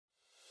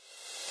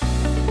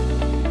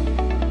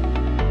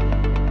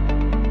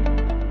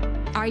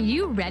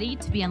you ready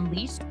to be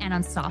unleashed and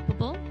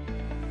unstoppable?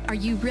 Are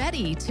you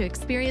ready to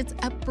experience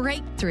a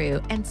breakthrough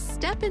and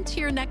step into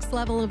your next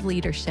level of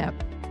leadership?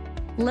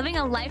 Living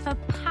a life of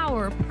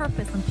power,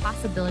 purpose, and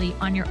possibility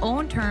on your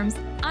own terms,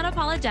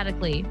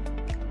 unapologetically.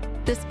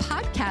 This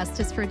podcast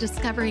is for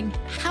discovering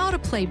how to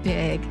play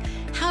big,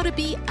 how to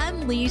be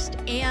unleashed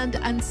and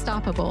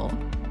unstoppable.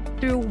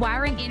 Through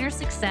wiring inner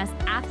success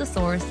at the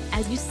source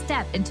as you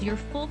step into your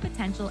full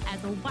potential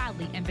as a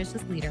wildly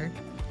ambitious leader.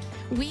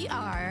 We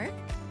are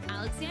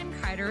Alexanne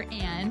Carter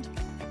and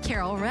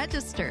Carol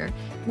Register.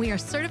 We are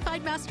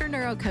certified master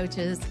neuro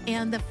coaches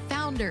and the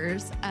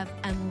founders of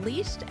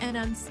Unleashed and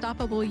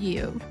Unstoppable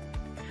You.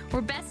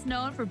 We're best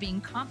known for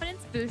being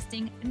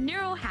confidence-boosting,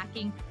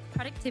 neurohacking,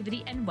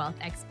 productivity, and wealth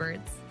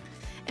experts.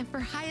 And for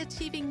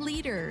high-achieving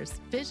leaders,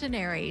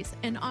 visionaries,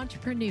 and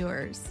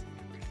entrepreneurs.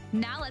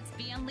 Now let's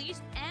be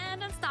unleashed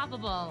and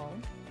unstoppable.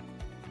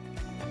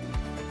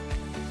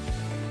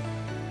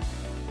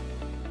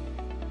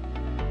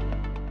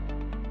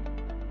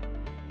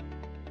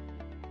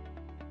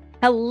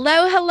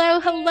 Hello, hello,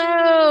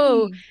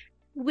 hello. Hey.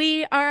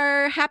 We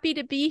are happy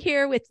to be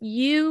here with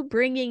you,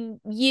 bringing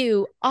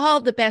you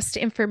all the best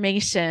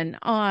information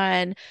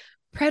on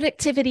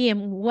productivity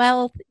and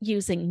wealth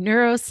using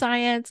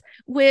neuroscience,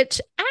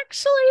 which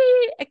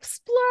actually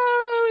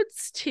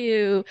explodes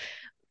to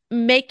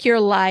make your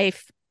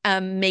life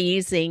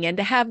amazing and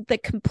to have the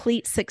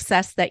complete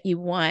success that you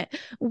want.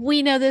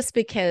 We know this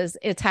because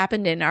it's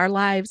happened in our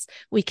lives.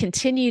 We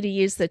continue to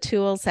use the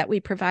tools that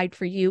we provide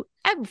for you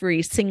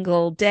every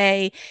single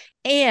day.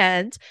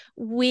 And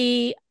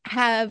we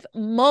have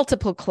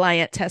multiple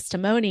client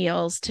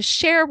testimonials to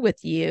share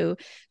with you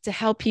to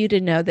help you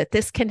to know that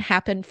this can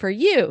happen for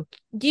you.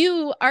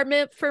 You are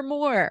meant for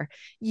more.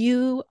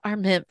 You are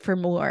meant for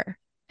more.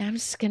 I'm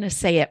just going to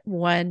say it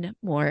one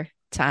more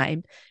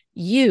time.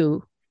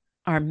 You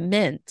are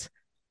meant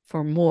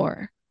for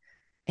more.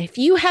 If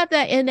you have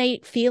that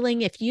innate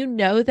feeling, if you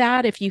know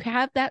that, if you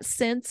have that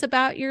sense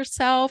about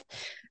yourself,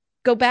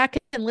 go back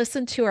and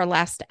listen to our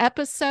last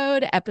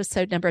episode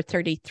number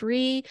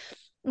 33.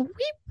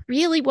 We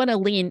really want to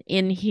lean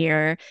in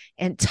here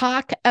and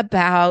talk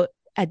about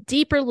a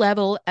deeper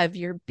level of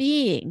your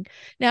being.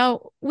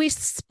 Now, we've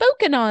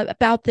spoken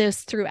about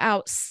this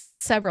throughout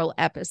several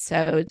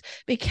episodes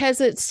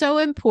because it's so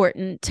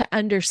important to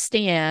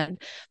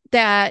understand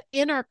that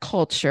in our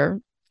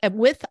culture, and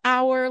with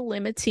our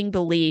limiting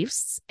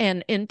beliefs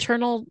and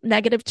internal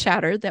negative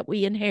chatter that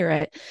we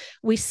inherit,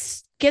 we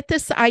get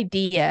this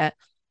idea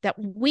that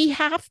we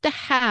have to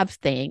have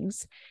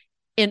things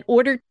in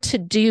order to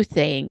do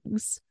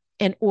things,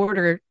 in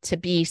order to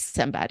be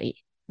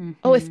somebody. Mm-hmm.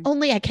 Oh, if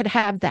only I could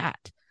have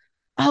that.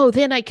 Oh,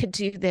 then I could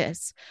do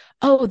this.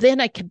 Oh, then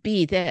I could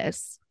be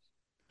this.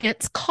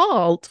 It's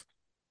called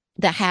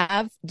the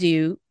have,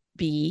 do,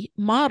 be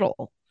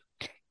model.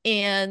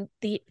 And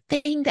the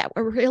thing that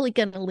we're really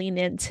going to lean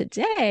in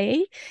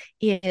today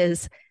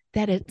is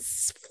that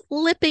it's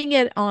flipping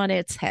it on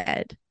its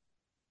head.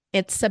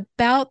 It's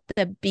about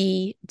the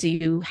be,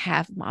 do,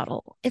 have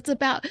model. It's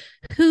about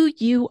who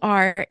you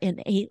are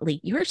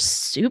innately, your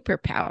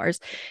superpowers,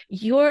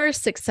 your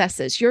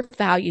successes, your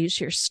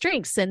values, your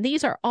strengths. And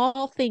these are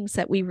all things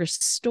that we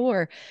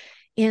restore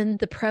in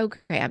the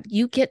program.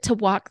 You get to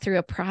walk through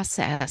a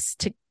process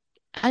to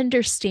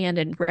understand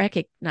and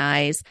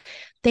recognize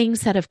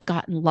things that have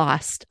gotten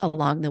lost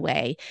along the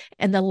way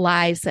and the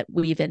lies that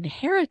we've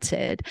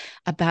inherited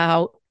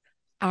about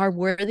our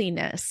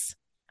worthiness,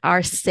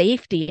 our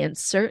safety and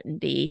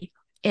certainty,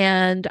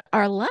 and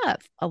our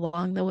love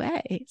along the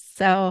way.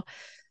 So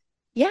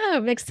yeah,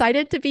 I'm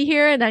excited to be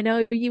here. And I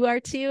know you are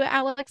too,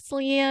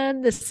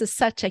 Alexanne. This is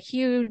such a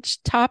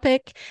huge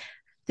topic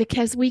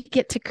because we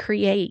get to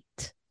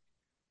create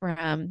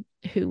from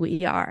who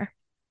we are.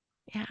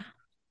 Yeah.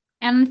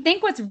 And I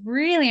think what's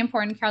really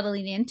important, Carol, to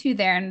lean into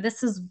there, and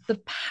this is the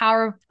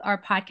power of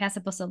our podcast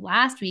episode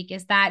last week,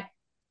 is that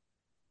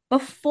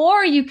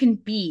before you can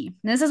be,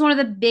 and this is one of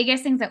the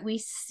biggest things that we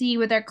see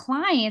with our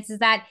clients, is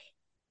that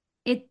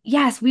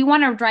yes, we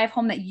want to drive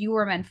home that you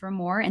are meant for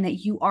more and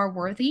that you are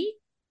worthy.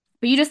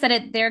 But you just said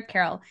it there,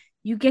 Carol.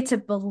 You get to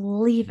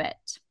believe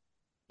it.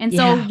 And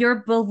so your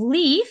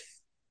belief,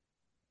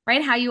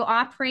 right, how you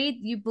operate,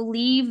 you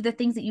believe the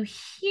things that you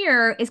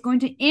hear is going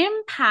to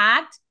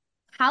impact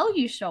how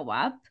you show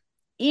up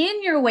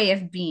in your way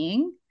of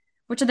being,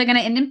 which are going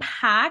to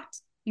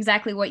impact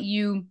exactly what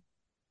you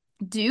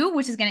do,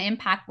 which is going to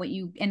impact what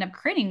you end up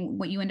creating,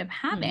 what you end up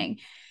having.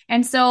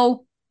 And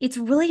so it's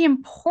really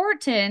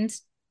important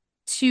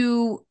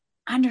to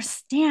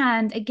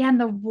understand, again,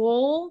 the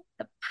role,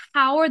 the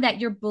power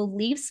that your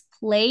beliefs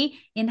play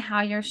in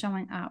how you're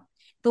showing up,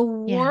 the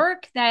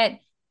work that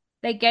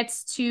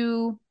gets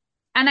to,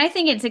 and I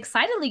think it's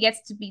excitedly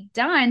gets to be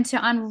done to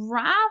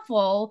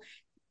unravel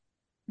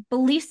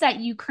beliefs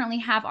that you currently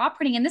have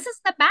operating. And this is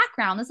the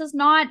background. This is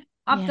not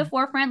up the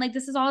forefront. Like,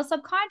 this is all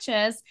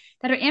subconscious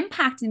that are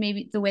impacting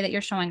maybe the way that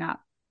you're showing up.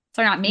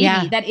 So not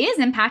maybe, that is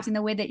impacting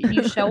the way that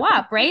you show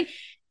up. Right.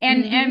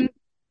 And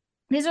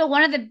these are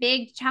one of the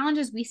big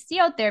challenges we see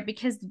out there,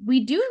 because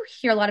we do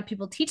hear a lot of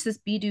people teach this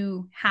be,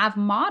 do, have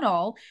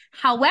model.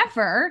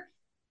 However,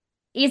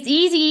 it's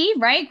easy,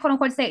 right? Quote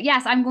unquote, say,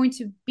 yes, I'm going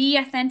to be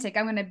authentic.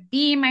 I'm going to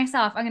be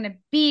myself. I'm going to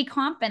be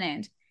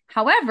confident.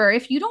 However,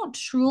 if you don't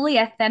truly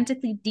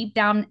authentically deep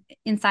down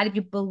inside of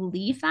you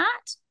believe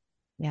that,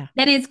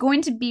 then it's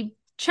going to be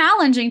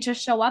challenging to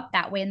show up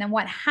that way. And then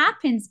what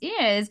happens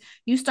is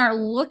you start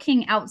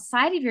looking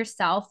outside of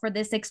yourself for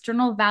this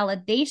external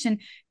validation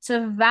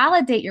to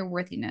validate your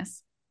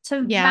worthiness,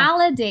 to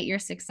validate your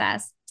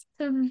success,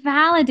 to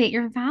validate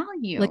your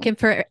value. Looking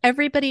for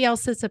everybody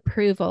else's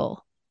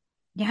approval.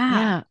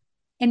 Yeah.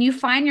 And you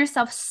find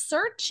yourself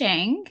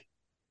searching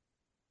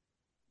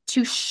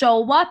to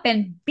show up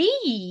and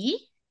be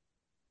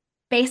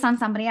based on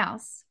somebody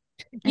else.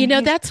 You know,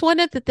 that's one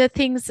of the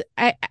things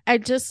I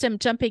just am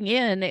jumping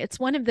in. It's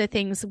one of the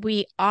things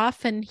we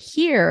often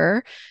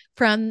hear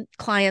from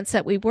clients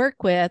that we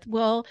work with.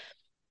 Well,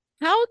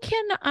 how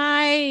can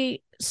I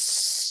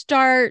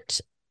start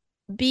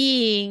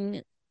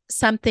being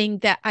something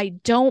that I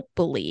don't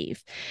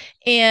believe?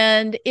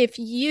 And if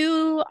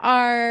you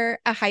are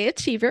a high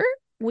achiever,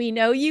 we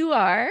know you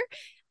are,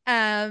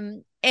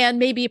 and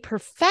maybe a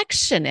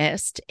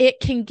perfectionist, it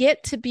can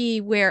get to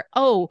be where,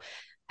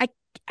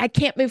 I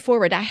can't move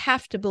forward. I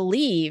have to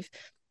believe.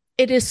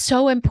 It is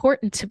so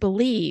important to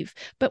believe,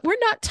 but we're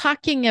not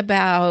talking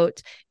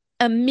about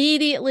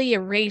immediately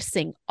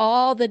erasing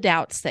all the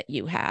doubts that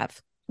you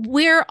have.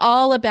 We're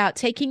all about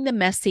taking the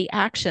messy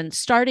action,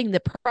 starting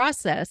the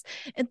process.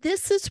 And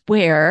this is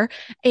where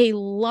a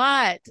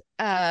lot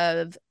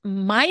of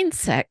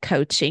mindset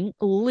coaching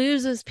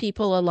loses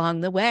people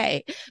along the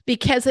way,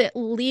 because it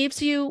leaves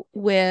you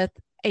with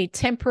a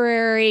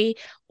temporary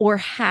or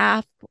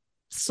half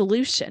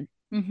solution.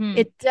 Mm-hmm.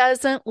 It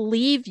doesn't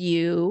leave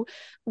you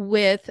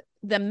with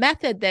the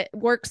method that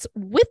works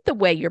with the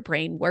way your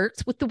brain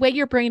works, with the way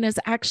your brain is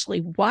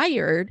actually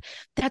wired.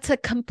 That's a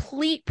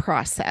complete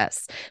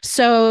process,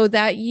 so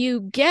that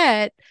you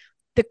get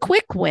the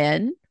quick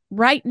win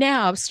right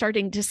now of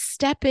starting to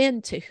step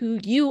into who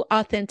you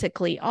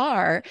authentically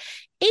are.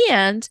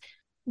 And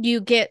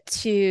you get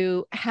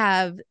to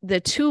have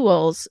the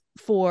tools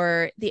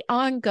for the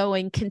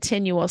ongoing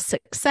continual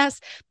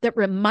success that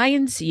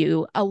reminds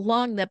you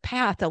along the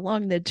path,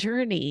 along the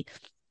journey,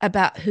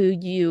 about who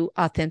you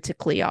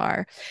authentically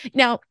are.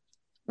 Now,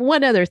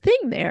 one other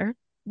thing there,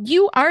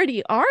 you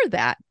already are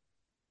that.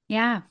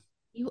 Yeah.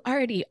 You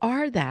already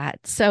are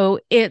that.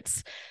 So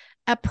it's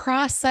a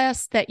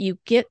process that you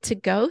get to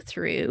go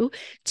through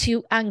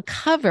to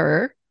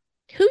uncover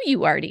who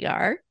you already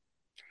are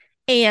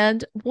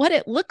and what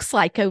it looks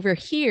like over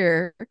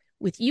here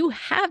with you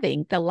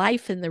having the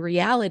life and the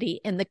reality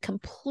and the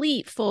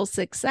complete full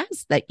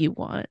success that you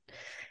want.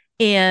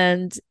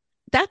 And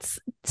that's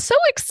so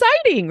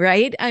exciting,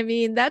 right? I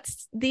mean,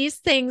 these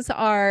things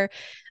are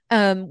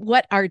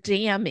what our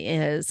dam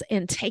is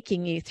in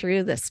taking you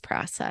through this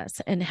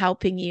process and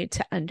helping you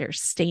to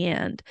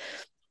understand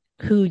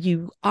who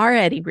you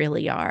already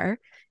really are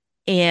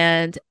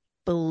and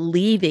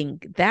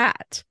believing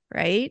that,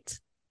 right?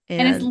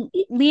 And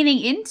it's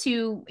leaning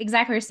into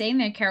exactly what you're saying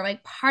there, Carol.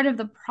 Like, part of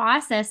the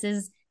process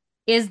is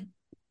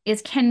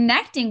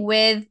connecting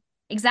with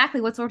exactly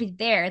what's already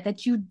there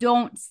that you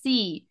don't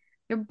see.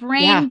 Your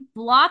brain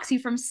blocks you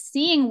from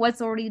seeing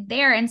what's already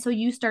there. And so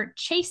you start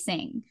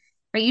chasing,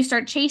 right? You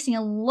start chasing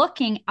and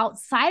looking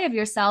outside of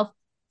yourself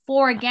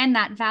for, again,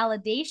 that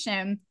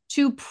validation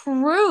to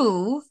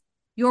prove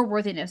your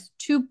worthiness,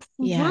 to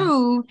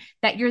prove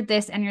that you're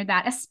this and you're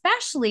that,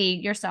 especially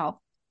yourself.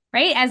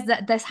 Right? As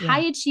this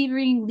high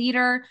achieving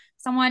leader,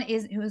 someone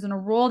who is in a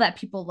role that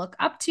people look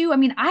up to. I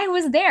mean, I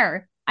was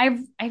there. I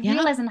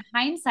realized in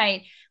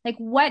hindsight, like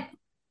what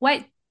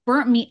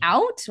burnt me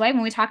out, right?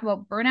 When we talk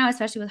about burnout,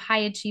 especially with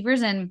high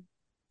achievers, and,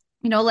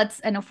 you know,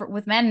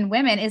 with men and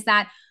women, is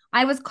that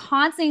I was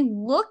constantly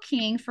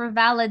looking for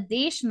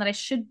validation that I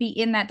should be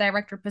in that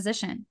director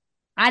position.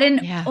 I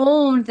didn't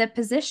own the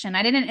position.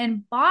 I didn't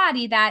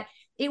embody that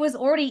it was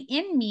already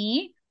in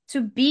me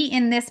to be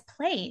in this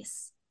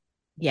place.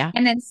 Yeah.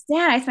 And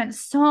instead, I spent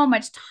so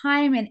much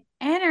time and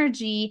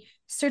energy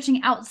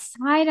searching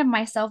outside of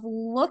myself,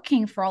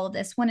 looking for all of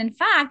this, when in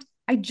fact,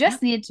 I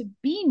just needed to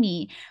be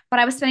me. But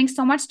I was spending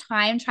so much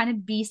time trying to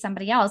be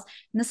somebody else.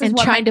 And this is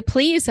trying to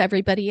please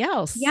everybody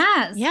else.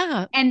 Yes.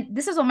 Yeah. And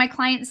this is what my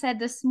client said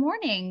this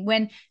morning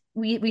when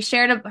we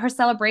shared her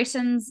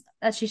celebrations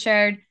that she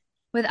shared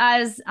with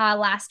us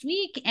last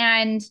week.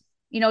 And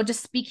you know,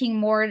 just speaking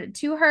more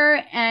to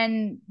her.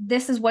 And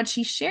this is what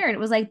she shared. It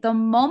was like, the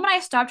moment I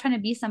stopped trying to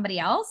be somebody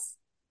else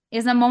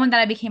is the moment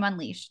that I became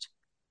unleashed.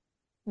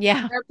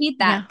 Yeah. I repeat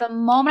that. The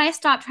moment I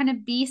stopped trying to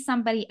be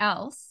somebody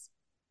else,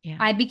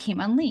 I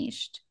became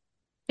unleashed,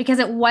 because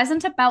it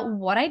wasn't about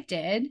what I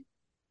did.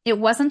 It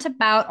wasn't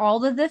about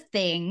all of the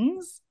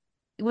things.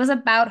 It was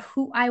about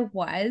who I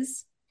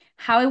was,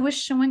 how I was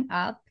showing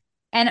up.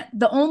 And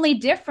the only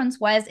difference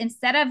was,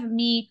 instead of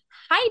me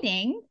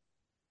hiding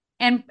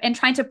and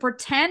trying to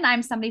pretend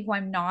I'm somebody who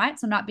I'm not,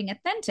 so not being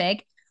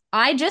authentic,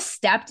 I just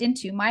stepped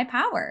into my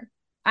power.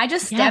 I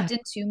just stepped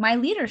into my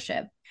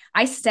leadership.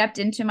 I stepped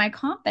into my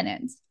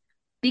confidence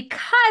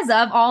because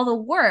of all the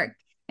work.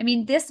 I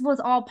mean, this was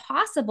all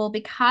possible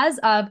because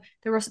of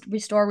the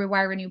restore,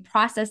 rewire, renew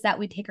process that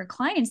we take our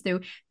clients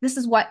through. This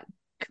is what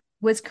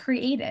was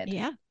created.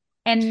 Yeah.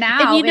 And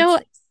now it's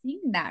like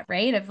seeing that,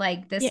 right? Of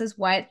like, this is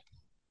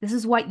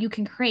what you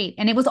can create.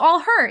 And it was all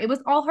her. It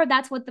was all her.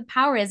 That's what the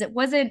power is. It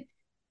wasn't,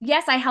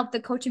 yes, I helped the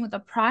coaching with the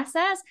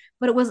process,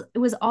 but it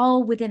was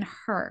all within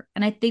her.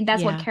 And I think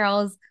that's what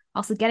Carol is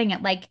also getting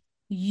at. Like,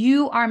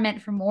 you are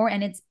meant for more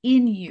and it's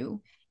in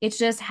you. It's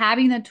just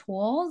having the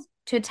tools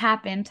to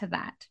tap into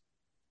that.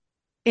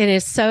 It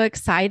is so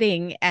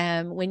exciting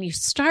when you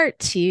start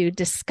to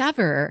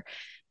discover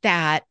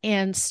that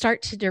and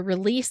start to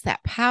release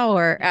that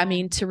power. I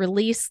mean, to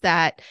release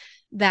that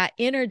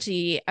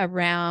energy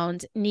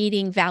around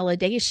needing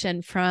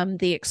validation from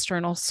the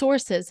external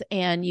sources,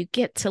 and you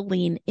get to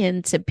lean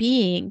into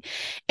being.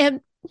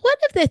 And one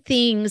of the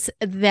things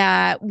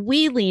that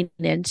we lean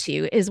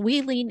into is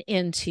we lean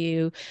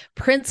into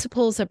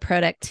principles of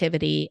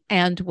productivity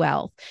and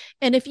wealth.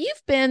 And if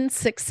you've been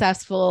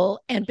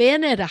successful and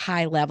been at a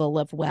high level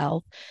of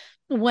wealth,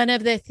 one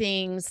of the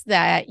things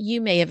that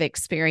you may have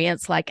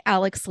experienced, like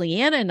Alex,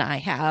 Leanne, and I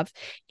have,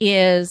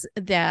 is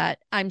that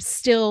I'm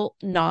still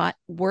not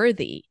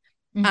worthy.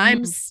 Mm-hmm.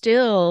 I'm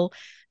still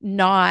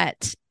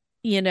not,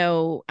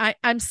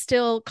 I'm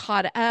still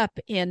caught up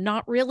in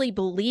not really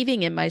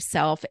believing in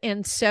myself.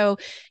 And so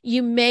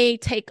you may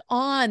take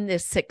on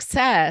this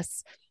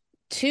success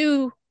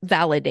to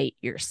validate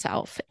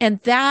yourself. And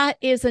that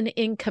is an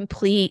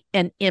incomplete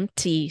and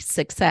empty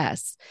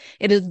success.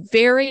 It is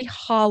very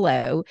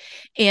hollow.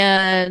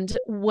 And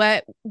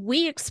what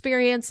we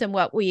experience and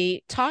what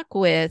we talk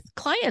with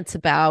clients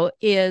about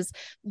is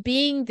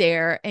being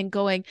there and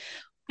going,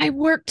 I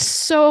worked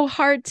so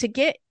hard to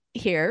get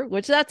here,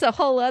 which that's a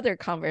whole other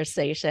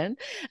conversation.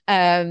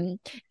 And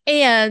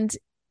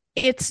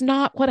it's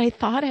not what I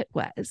thought it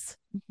was.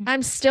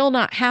 I'm still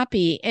not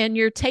happy. And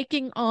you're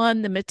taking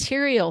on the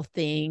material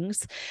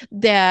things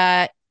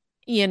that,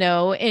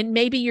 and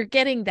maybe you're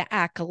getting the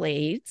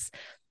accolades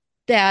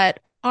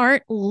that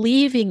aren't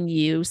leaving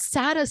you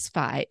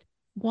satisfied.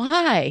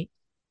 Why?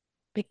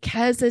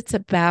 Because it's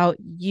about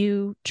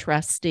you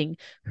trusting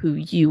who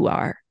you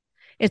are.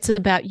 It's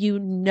about you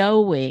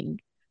knowing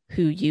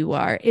who you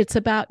are. It's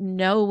about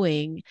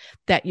knowing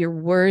that you're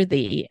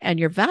worthy and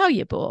you're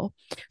valuable.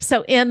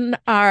 So in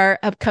our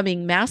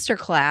upcoming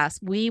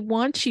masterclass, we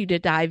want you to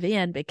dive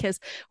in because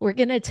we're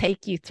going to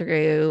take you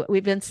through,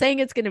 we've been saying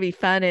it's going to be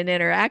fun and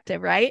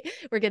interactive, right?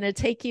 We're going to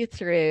take you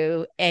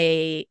through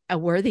a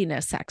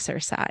worthiness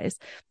exercise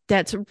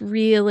that's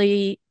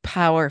really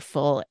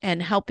powerful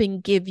and helping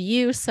give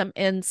you some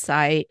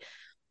insight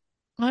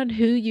on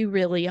who you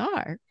really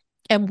are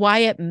and why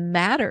it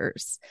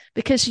matters,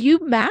 because you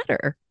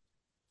matter.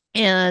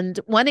 And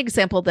one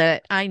example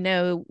that I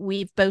know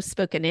we've both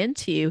spoken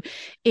into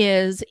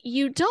is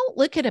you don't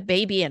look at a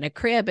baby in a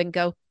crib and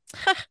go,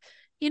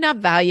 you're not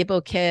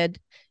valuable, kid.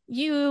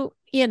 You're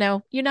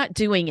not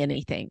doing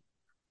anything.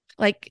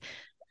 Like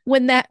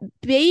when that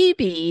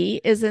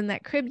baby is in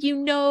that crib,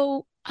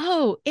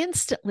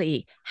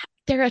 instantly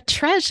they're a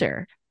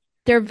treasure.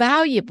 They're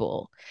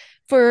valuable.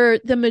 For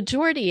the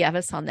majority of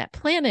us on that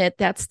planet,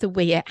 that's the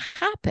way it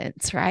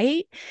happens,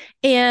 right?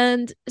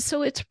 And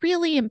so it's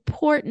really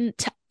important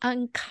to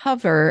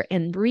uncover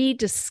and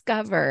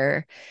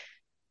rediscover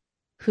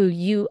who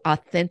you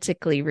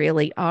authentically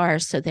really are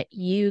so that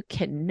you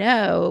can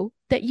know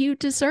that you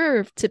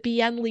deserve to be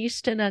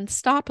unleashed and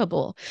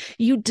unstoppable.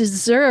 You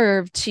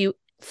deserve to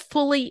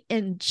fully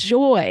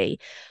enjoy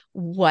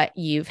what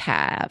you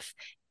have,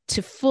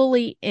 to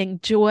fully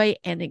enjoy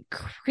and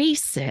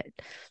increase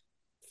it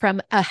from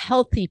a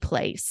healthy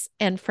place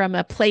and from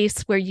a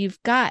place where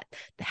you've got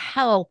the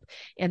help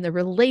and the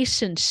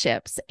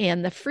relationships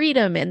and the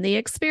freedom and the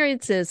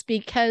experiences,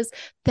 because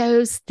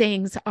those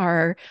things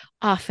are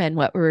often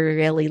what we're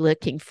really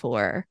looking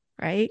for,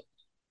 right?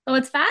 So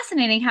it's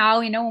fascinating how,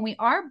 when we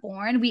are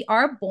born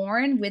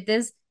with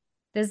this,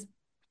 the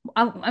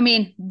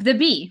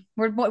bee,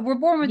 we're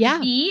born with the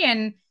bee,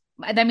 and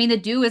I mean, the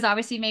do is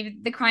obviously maybe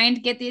the crying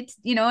to get the,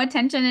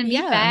 attention and be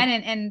fed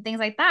and things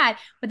like that.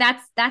 But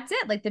that's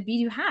it. Like the bee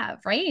you have,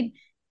 right?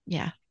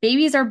 Yeah.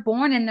 Babies are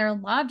born and they're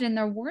loved and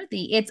they're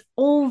worthy. It's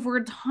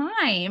over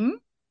time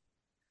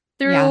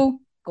through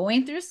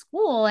going through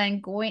school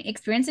and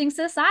experiencing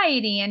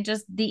society and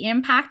just the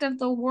impact of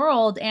the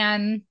world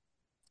and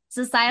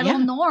societal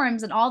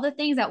norms and all the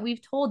things that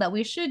we've told that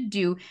we should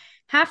do,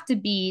 have to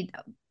be,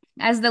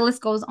 as the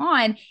list goes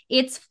on,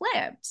 it's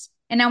flipped.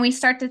 And now we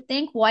start to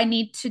think, well, I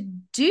need to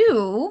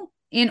do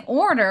in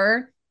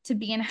order to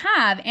be and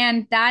have.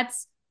 And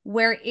that's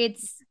where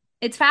it's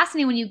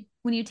fascinating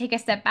when you take a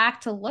step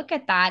back to look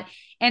at that.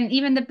 And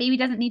even the baby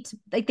doesn't need to,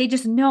 like, they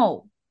just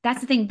know.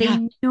 That's the thing.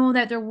 They know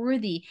that they're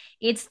worthy.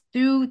 It's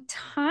through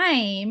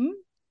time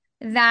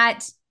that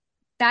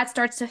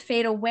starts to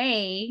fade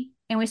away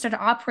and we start to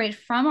operate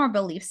from our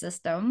belief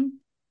system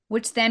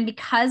which then,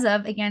 because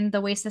of, again,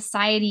 the way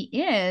society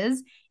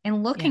is,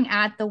 and looking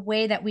at the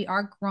way that we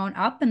are grown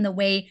up and the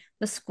way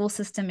the school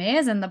system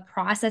is and the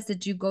process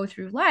that you go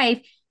through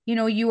life,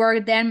 you are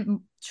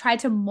then try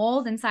to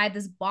mold inside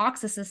this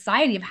box of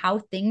society of how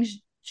things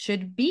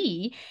should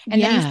be.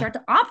 And then you start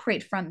to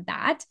operate from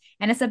that.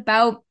 And it's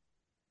about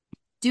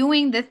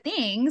doing the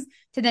things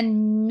to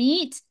then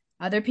meet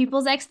other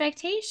people's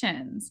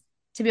expectations,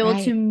 to be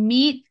able to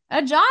meet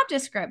a job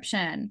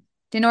description,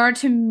 in order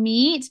to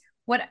meet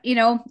what,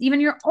 even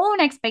your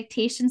own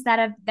expectations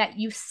that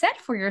you set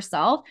for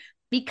yourself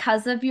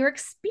because of your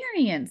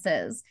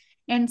experiences.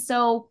 And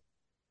so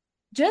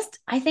just,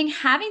 I think,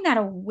 having that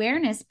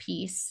awareness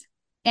piece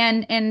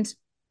and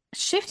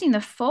shifting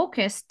the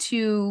focus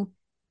to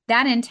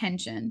that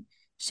intention,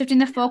 shifting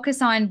the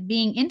focus on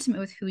being intimate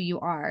with who you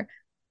are,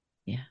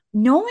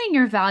 knowing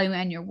your value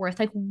and your worth.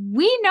 Like,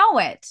 we know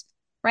it,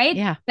 right?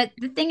 Yeah. But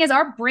the thing is,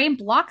 our brain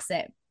blocks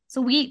it. So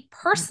we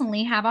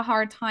personally have a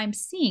hard time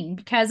seeing,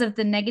 because of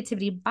the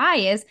negativity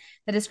bias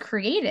that is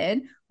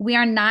created. We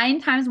are 9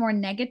 times more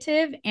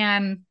negative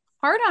and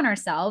hard on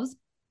ourselves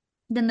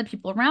than the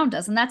people around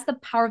us. And that's the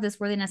power of this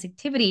worthiness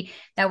activity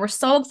that we're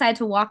so excited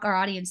to walk our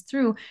audience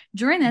through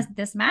during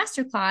this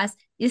masterclass,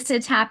 is to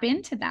tap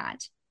into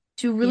that,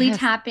 to really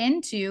tap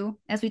into,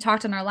 as we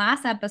talked in our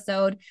last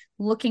episode,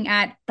 looking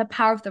at the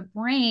power of the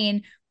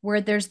brain,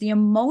 where there's the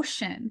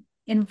emotion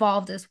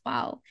involved as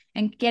well,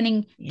 and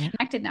getting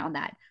connected now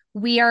that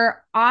we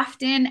are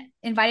often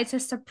invited to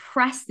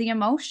suppress the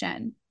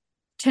emotion,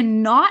 to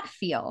not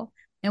feel.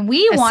 And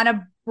we want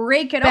to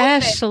break it open,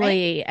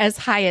 especially as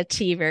high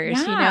achievers.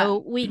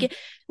 We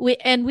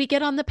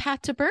get on the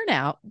path to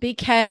burnout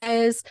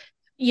because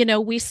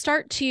we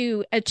start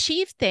to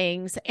achieve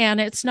things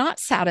and it's not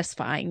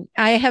satisfying.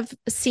 I have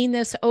seen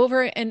this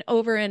over and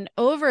over and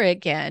over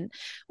again,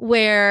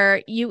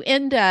 where you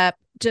end up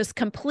just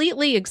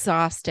completely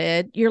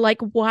exhausted. You're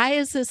like, why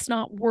is this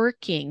not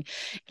working?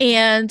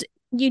 And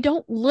you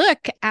don't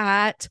look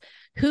at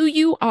who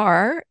you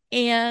are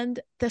and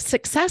the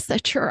success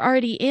that you're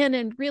already in,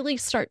 and really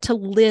start to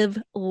live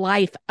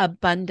life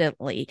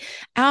abundantly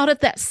out of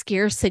that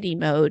scarcity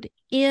mode,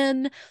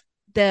 in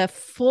the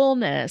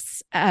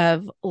fullness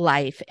of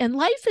life. And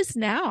life is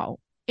now.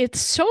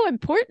 It's so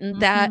important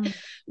that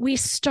we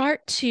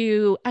start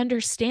to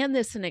understand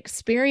this and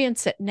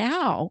experience it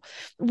now.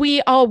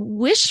 We all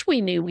wish we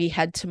knew we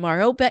had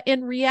tomorrow, but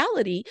in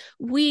reality,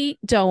 we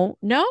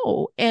don't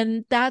know.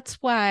 And that's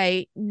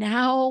why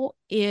now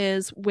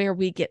is where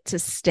we get to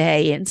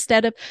stay,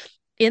 instead of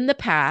in the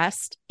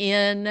past,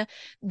 in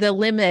the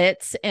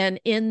limits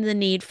and in the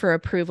need for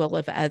approval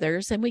of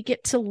others. And we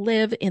get to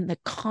live in the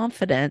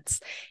confidence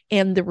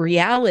and the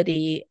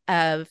reality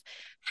of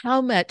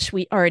how much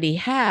we already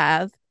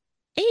have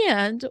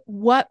and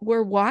what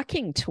we're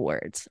walking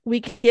towards. We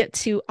get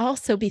to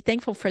also be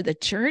thankful for the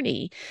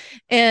journey.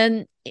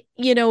 And,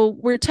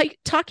 we're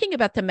talking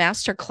about the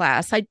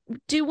masterclass. I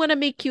do want to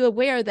make you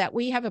aware that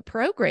we have a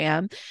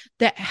program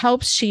that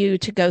helps you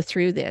to go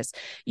through this.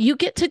 You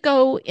get to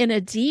go in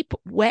a deep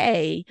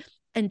way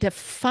and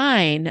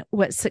define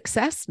what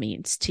success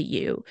means to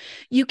you.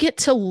 You get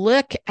to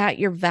look at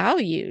your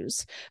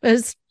values,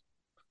 as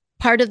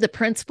part of the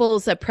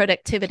principles of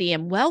productivity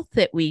and wealth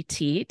that we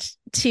teach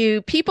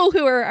to people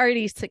who are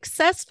already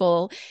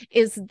successful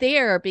is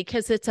there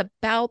because it's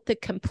about the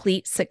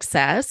complete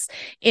success.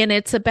 And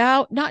it's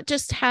about not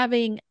just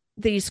having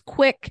these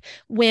quick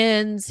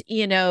wins,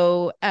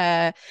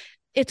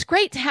 it's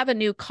great to have a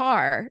new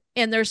car,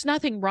 and there's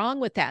nothing wrong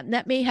with that. And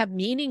that may have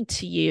meaning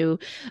to you,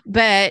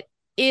 but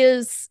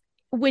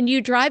when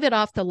you drive it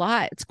off the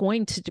lot, it's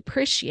going to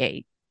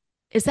depreciate.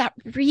 Is that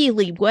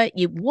really what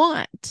you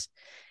want?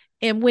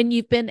 And when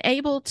you've been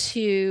able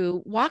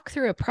to walk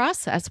through a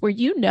process where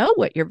you know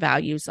what your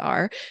values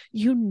are,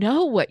 you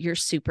know what your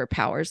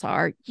superpowers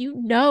are, you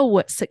know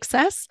what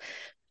success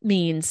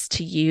means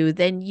to you,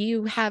 then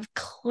you have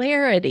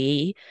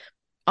clarity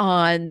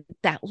on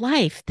that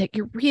life that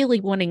you're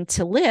really wanting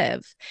to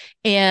live.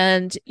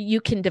 And you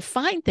can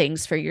define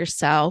things for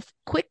yourself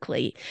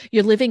quickly.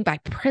 You're living by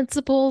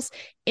principles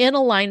in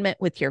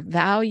alignment with your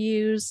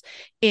values.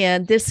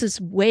 And this is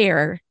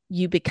where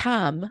you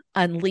become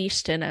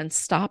unleashed and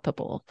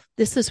unstoppable.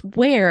 This is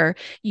where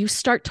you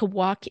start to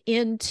walk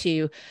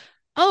into,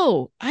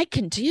 oh, I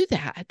can do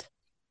that,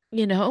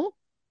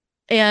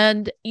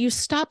 and you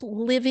stop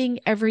living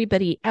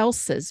everybody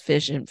else's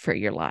vision for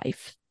your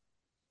life.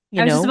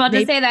 I was just about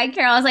to say that,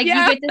 Carol. I was like, you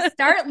get to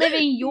start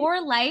living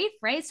your life,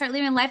 right? Start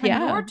living life on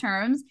your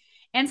terms,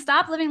 and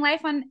stop living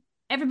life on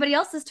everybody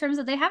else's terms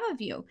that they have of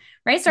you,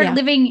 right? Start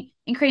living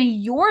and creating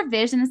your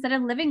vision instead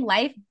of living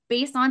life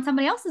based on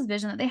somebody else's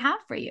vision that they have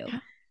for you,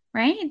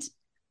 right?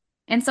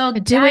 And so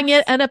doing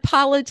it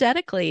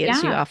unapologetically,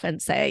 as you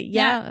often say.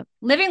 Yeah.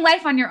 Living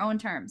life on your own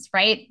terms,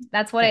 right?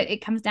 That's what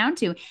it comes down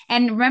to.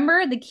 And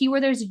remember, the key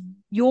word there's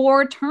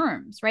your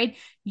terms, right?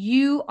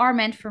 You are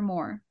meant for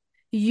more.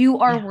 You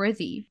are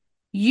worthy.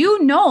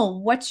 You know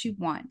what you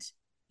want.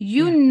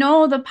 You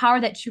know the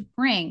power that you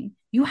bring.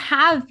 You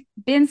have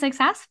been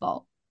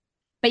successful.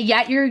 but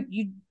yet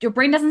your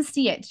brain doesn't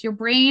see it. Your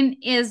brain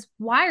is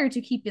wired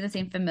to keep you the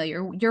same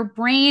familiar. Your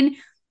brain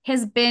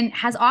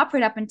has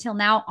operated up until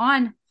now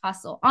on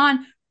hustle,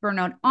 on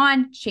burnout,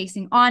 on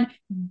chasing, on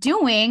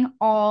doing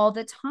all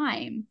the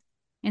time.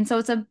 And so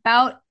it's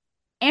about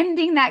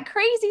ending that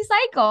crazy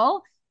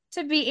cycle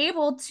to be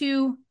able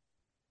to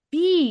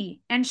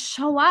be and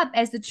show up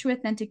as the true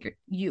authentic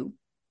you,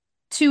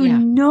 to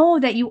know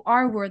that you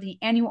are worthy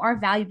and you are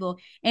valuable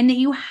and that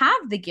you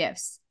have the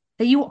gifts,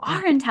 that you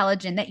are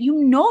intelligent, that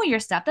you know your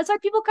stuff. That's why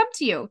people come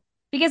to you,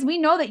 because we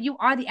know that you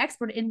are the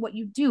expert in what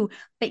you do,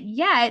 but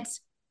yet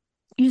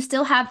you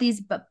still have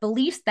these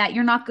beliefs that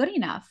you're not good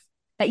enough,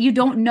 that you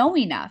don't know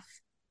enough,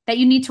 that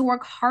you need to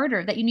work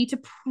harder, that you need to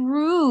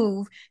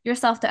prove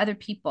yourself to other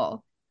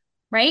people,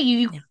 right?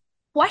 You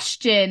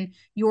question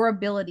your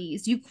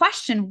abilities. You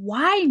question,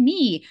 why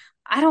me?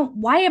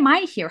 Why am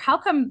I here? How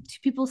come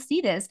people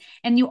see this?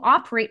 And you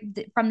operate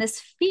from this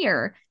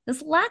fear,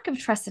 this lack of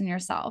trust in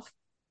yourself.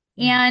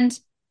 And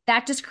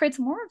that just creates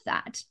more of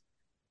that,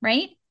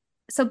 right?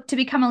 So to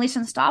become Unleashed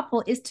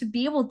Unstoppable is to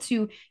be able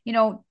to,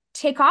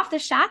 take off the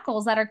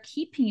shackles that are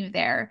keeping you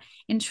there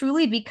and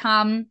truly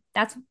become,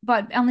 that's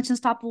what Unleashed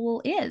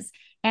Unstoppable is,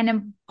 and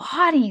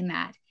embodying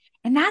that.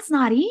 And that's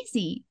not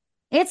easy.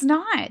 It's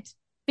not,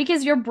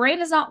 because your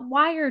brain is not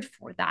wired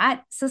for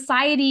that.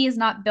 Society is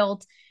not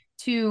built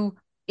to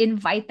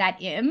invite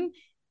that in.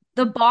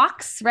 The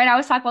box, right? I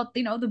always talk about,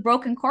 the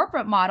broken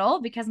corporate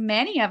model, because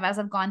many of us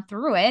have gone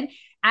through it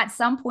at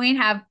some point,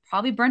 have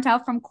probably burnt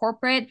out from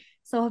corporate,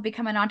 so have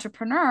become an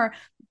entrepreneur,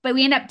 but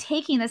we end up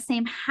taking the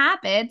same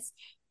habits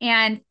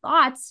and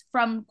thoughts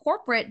from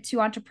corporate to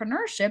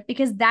entrepreneurship,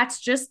 because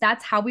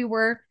that's how we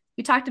were.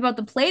 We talked about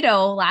the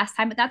Play-Doh last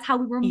time, but that's how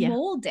we were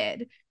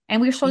molded.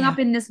 And we were showing up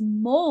in this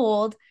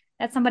mold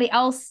that somebody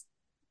else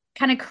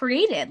kind of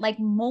created, like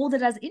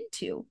molded us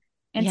into.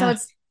 And so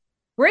it's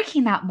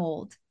breaking that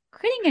mold,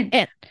 creating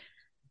it.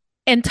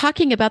 And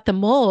talking about the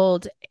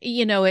mold,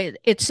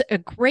 it's a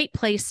great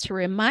place to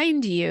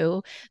remind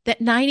you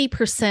that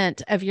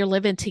 90% of your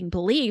limiting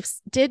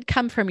beliefs did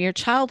come from your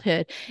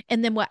childhood.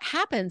 And then what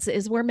happens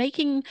is we're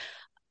making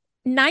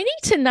 90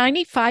 to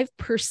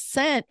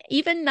 95%,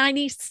 even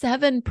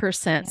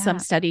 97%, some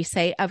studies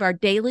say, of our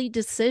daily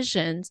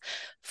decisions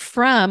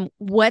from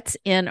what's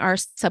in our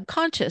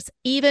subconscious,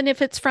 even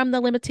if it's from the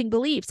limiting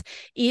beliefs,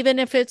 even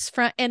if it's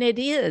from, and it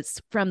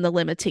is from the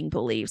limiting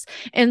beliefs.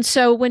 And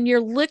so when you're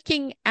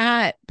looking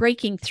at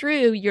breaking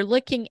through, you're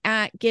looking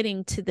at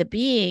getting to the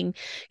being,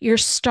 you're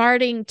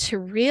starting to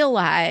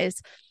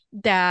realize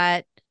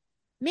that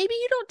maybe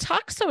you don't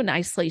talk so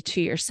nicely to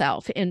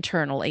yourself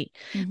internally.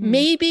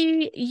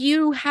 Maybe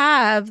you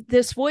have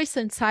this voice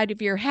inside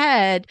of your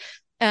head,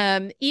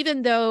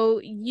 even though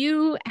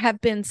you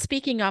have been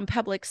speaking on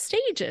public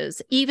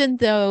stages, even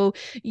though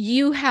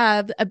you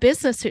have a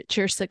business that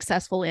you're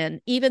successful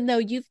in, even though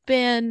you've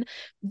been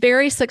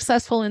very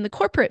successful in the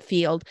corporate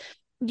field,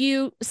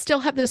 you still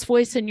have this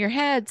voice in your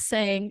head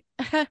saying,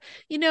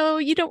 you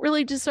don't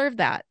really deserve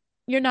that.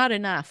 You're not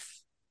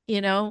enough,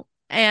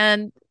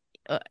 and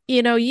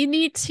you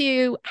need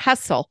to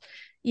hustle.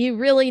 You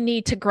really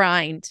need to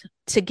grind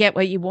to get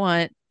what you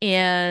want.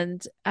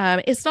 And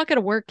it's not going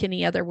to work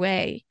any other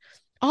way.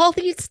 All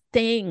these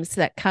things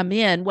that come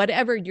in,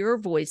 whatever your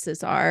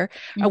voices are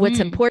what's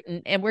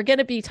important. And we're going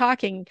to be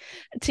talking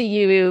to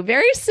you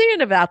very soon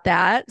about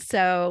that.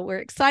 So we're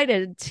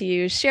excited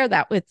to share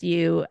that with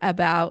you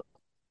about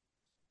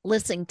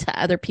listening to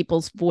other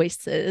people's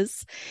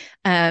voices.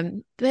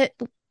 But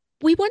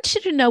we want you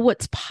to know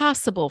what's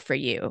possible for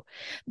you,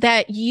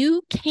 that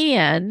you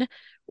can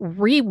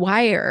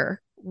reprogram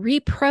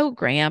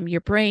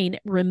your brain,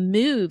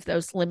 remove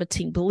those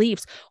limiting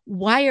beliefs,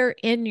 wire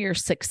in your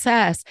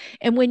success.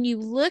 And when you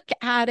look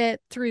at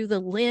it through the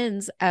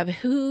lens of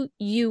who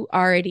you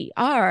already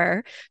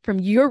are, from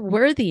your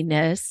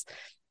worthiness,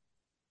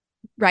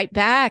 right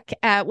back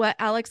at what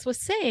Alex was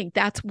saying,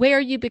 that's where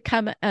you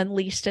become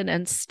unleashed and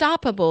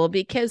unstoppable,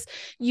 because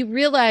you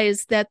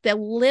realize that the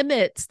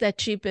limits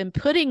that you've been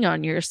putting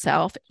on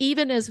yourself,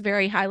 even as a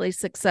very highly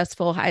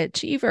successful high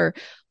achiever,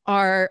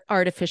 are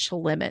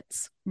artificial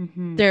limits.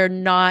 They're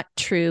not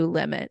true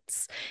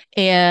limits.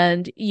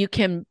 And you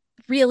can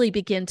really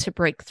begin to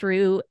break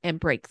through and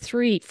break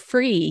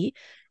free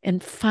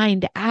and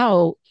find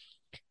out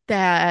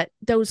that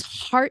those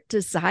heart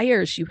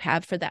desires you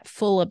have for that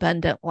full,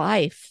 abundant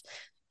life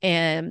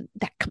and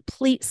that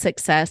complete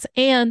success,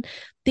 and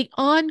the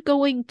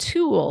ongoing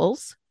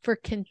tools for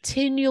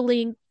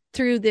continuing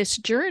through this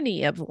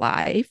journey of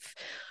life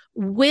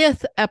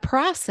with a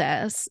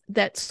process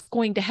that's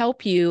going to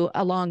help you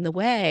along the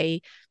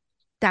way,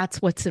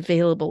 that's what's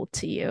available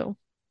to you.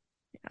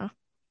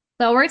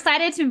 So we're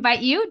excited to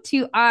invite you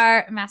to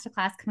our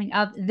masterclass coming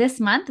up this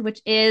month, which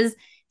is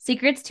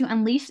Secrets to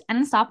Unleash an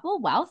Unstoppable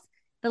Wealth.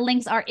 The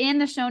links are in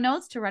the show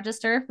notes to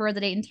register for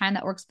the date and time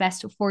that works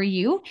best for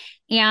you.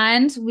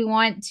 And we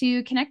want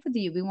to connect with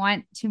you. We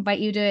want to invite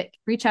you to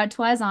reach out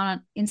to us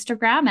on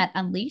Instagram at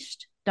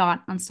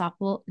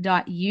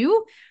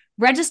unleashed.unstoppable.you.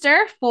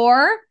 Register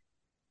for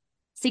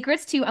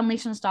Secrets to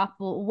Unleash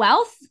Unstoppable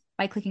Wealth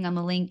by clicking on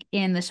the link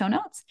in the show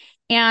notes.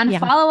 And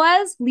follow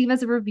us, leave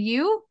us a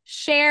review,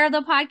 share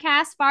the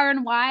podcast far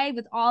and wide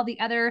with all the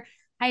other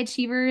high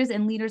achievers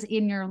and leaders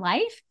in your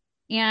life.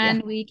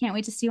 And we can't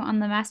wait to see you on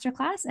the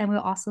masterclass. And we'll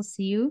also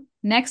see you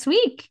next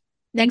week.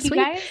 Next week.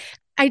 Guys.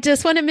 I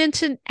just want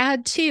to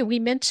add too, we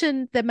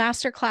mentioned the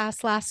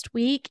masterclass last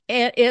week.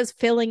 It is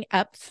filling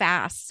up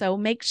fast. So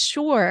make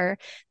sure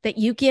that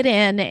you get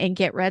in and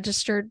get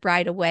registered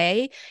right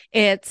away.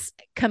 It's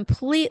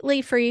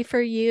completely free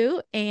for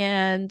you.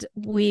 And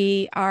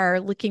we are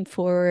looking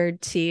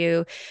forward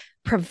to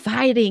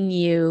providing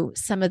you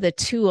some of the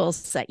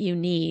tools that you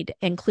need,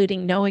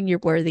 including knowing your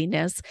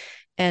worthiness.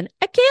 And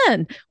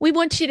again, we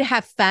want you to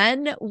have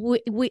fun.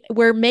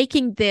 We're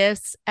making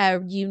this a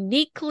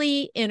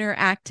uniquely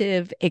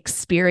interactive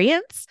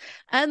experience,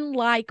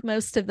 unlike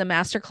most of the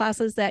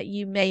masterclasses that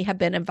you may have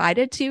been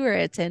invited to or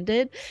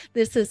attended.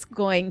 This is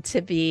going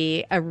to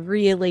be a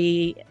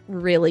really,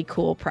 really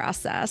cool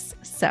process.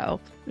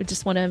 So we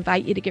just want to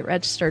invite you to get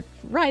registered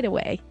right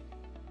away.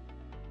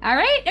 All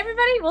right,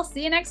 everybody, we'll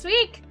see you next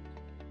week.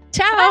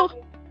 Ciao. Bye.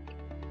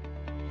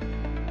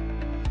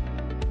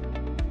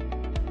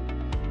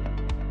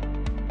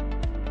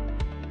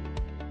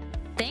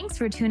 Thanks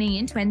for tuning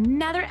in to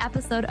another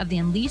episode of the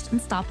Unleashed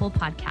Unstoppable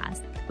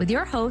podcast with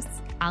your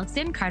hosts,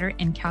 Alexandra Carter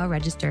and Carol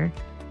Register.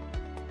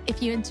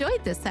 If you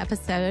enjoyed this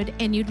episode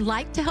and you'd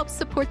like to help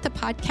support the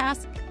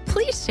podcast,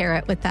 please share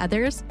it with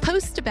others,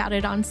 post about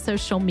it on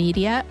social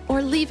media,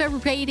 or leave a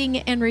rating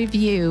and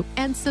review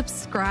and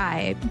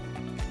subscribe.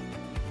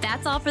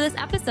 That's all for this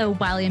episode,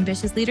 Wildly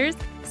Ambitious Leaders.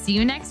 See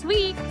you next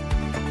week.